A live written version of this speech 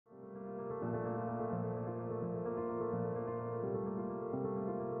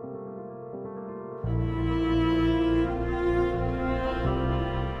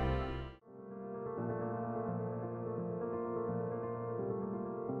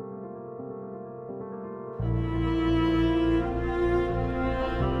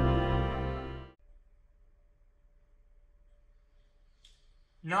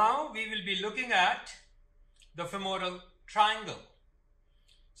Now we will be looking at the femoral triangle.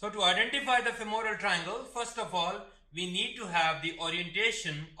 So to identify the femoral triangle, first of all, we need to have the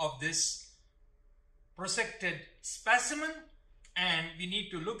orientation of this prosected specimen, and we need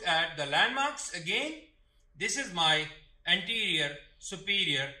to look at the landmarks again. This is my anterior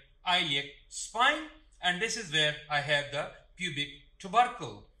superior iliac spine, and this is where I have the pubic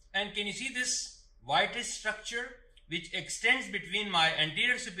tubercle. And can you see this whitish structure which extends between my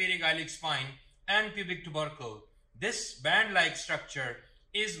anterior superior iliac spine and pubic tubercle? This band-like structure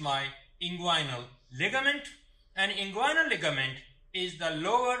is my inguinal ligament, and inguinal ligament is the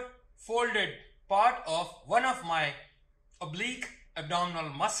lower folded part of one of my oblique abdominal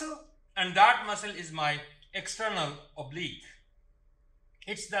muscle, and that muscle is my external oblique.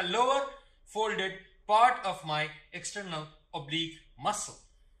 It's the lower folded part of my external oblique muscle.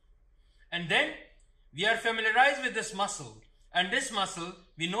 And then we are familiarized with this muscle, and this muscle,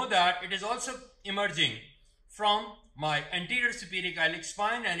 we know that it is also emerging from my anterior superior iliac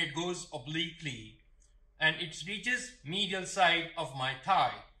spine, and it goes obliquely and it reaches medial side of my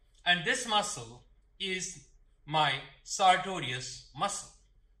thigh, and this muscle is my sartorius muscle.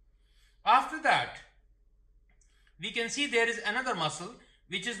 After that, we can see there is another muscle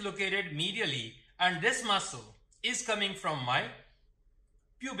which is located medially, and this muscle is coming from my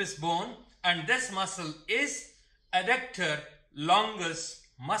pubis bone, and this muscle is adductor longus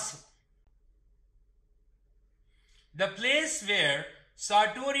muscle. The place where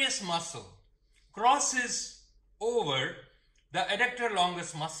sartorius muscle crosses over the adductor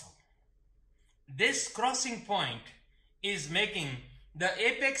longus muscle, this crossing point is making the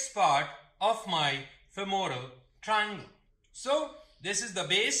apex part of my femoral triangle. So this is the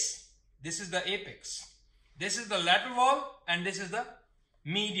base, this is the apex, this is the lateral wall, and this is the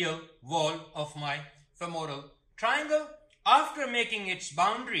medial wall of my femoral triangle. After making its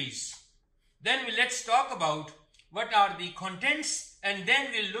boundaries, then let's talk about what are the contents, and then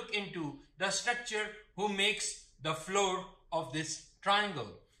we'll look into the structure who makes the floor of this triangle.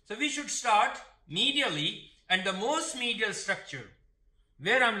 So we should start medially, and the most medial structure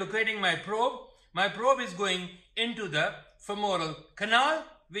where I'm locating my probe is going into the femoral canal,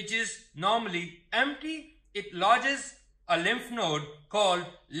 which is normally empty. It lodges a lymph node called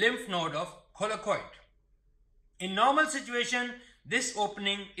lymph node of coracoid. In normal situation, this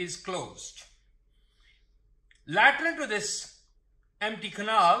opening is closed. Lateral to this empty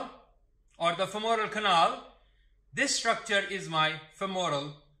canal or the femoral canal, this structure is my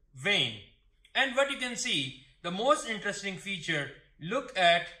femoral vein. And what you can see, the most interesting feature, look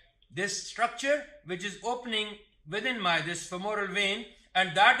at this structure which is opening within this femoral vein,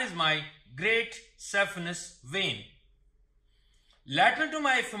 and that is my great saphenous vein. Lateral to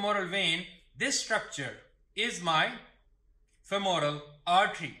my femoral vein, this structure is my femoral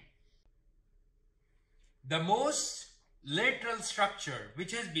artery. The most lateral structure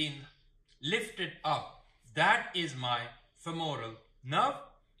which has been lifted up, that is my femoral nerve,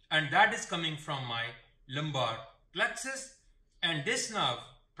 and that is coming from my lumbar plexus, and this nerve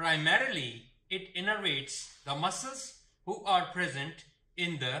primarily it innervates the muscles who are present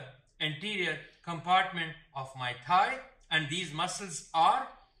in the anterior compartment of my thigh, and these muscles are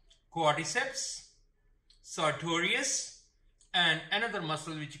quadriceps, sartorius, and another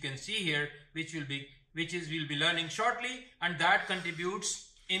muscle which you can see here which we'll be learning shortly, and that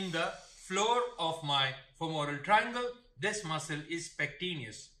contributes in the floor of my femoral triangle. This muscle is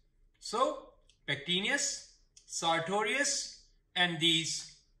pectineus. So pectineus, sartorius, and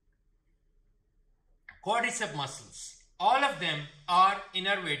these quadriceps muscles, all of them are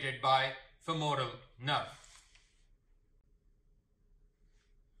innervated by femoral nerve.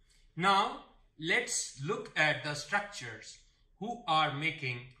 Now let's look at the structures who are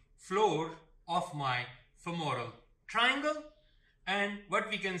making floor of my femoral triangle, and what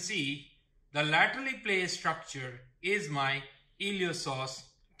we can see, the laterally placed structure is my iliopsoas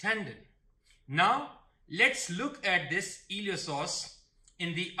tendon. Now let's look at this iliopsoas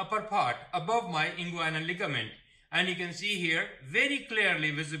in the upper part above my inguinal ligament, and you can see here very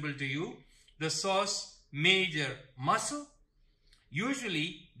clearly visible to you the psoas major muscle.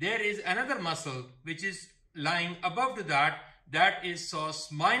 Usually there is another muscle which is lying above to that is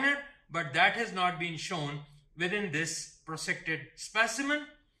psoas minor, but that has not been shown within this prosected specimen.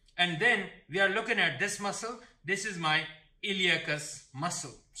 And then we are looking at this muscle. This is my iliacus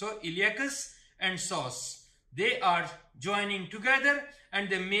muscle. So iliacus and psoas, they are joining together and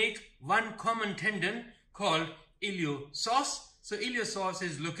they make one common tendon called iliopsoas. So iliopsoas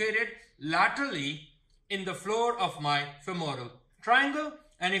is located laterally in the floor of my femoral triangle.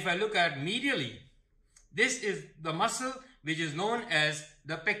 And if I look at medially, this is the muscle which is known as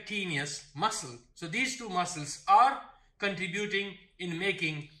the pectineus muscle. So these two muscles are contributing in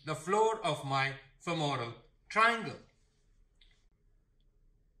making the floor of my femoral triangle.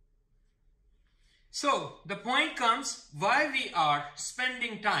 So the point comes why we are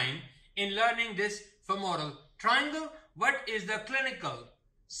spending time in learning this femoral triangle. What is the clinical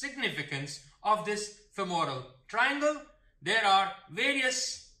significance of this femoral triangle? There are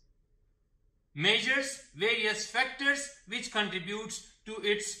various measures, various factors which contributes to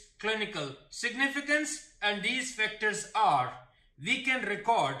its clinical significance, and these factors are: we can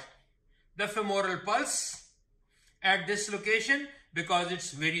record the femoral pulse at this location because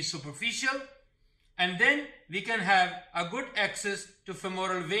it's very superficial, and then we can have a good access to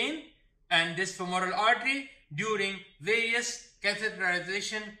femoral vein and this femoral artery during various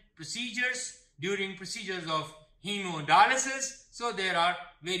catheterization procedures, during procedures of hemodialysis. So there are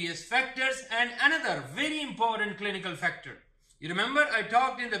various factors, and another very important clinical factor. You remember I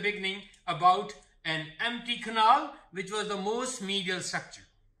talked in the beginning about an empty canal, which was the most medial structure.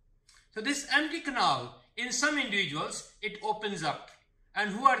 So this empty canal, in some individuals, it opens up. And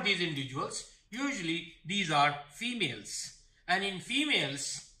who are these individuals? Usually these are females. And in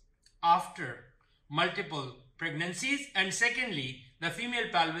females, after multiple pregnancies, and secondly, the female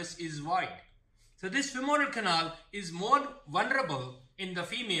pelvis is wide. So this femoral canal is more vulnerable in the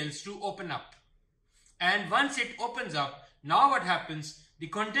females to open up. And once it opens up, now what happens? The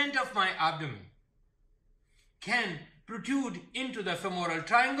content of my abdomen can protrude into the femoral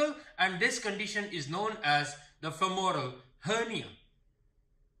triangle, and this condition is known as the femoral hernia.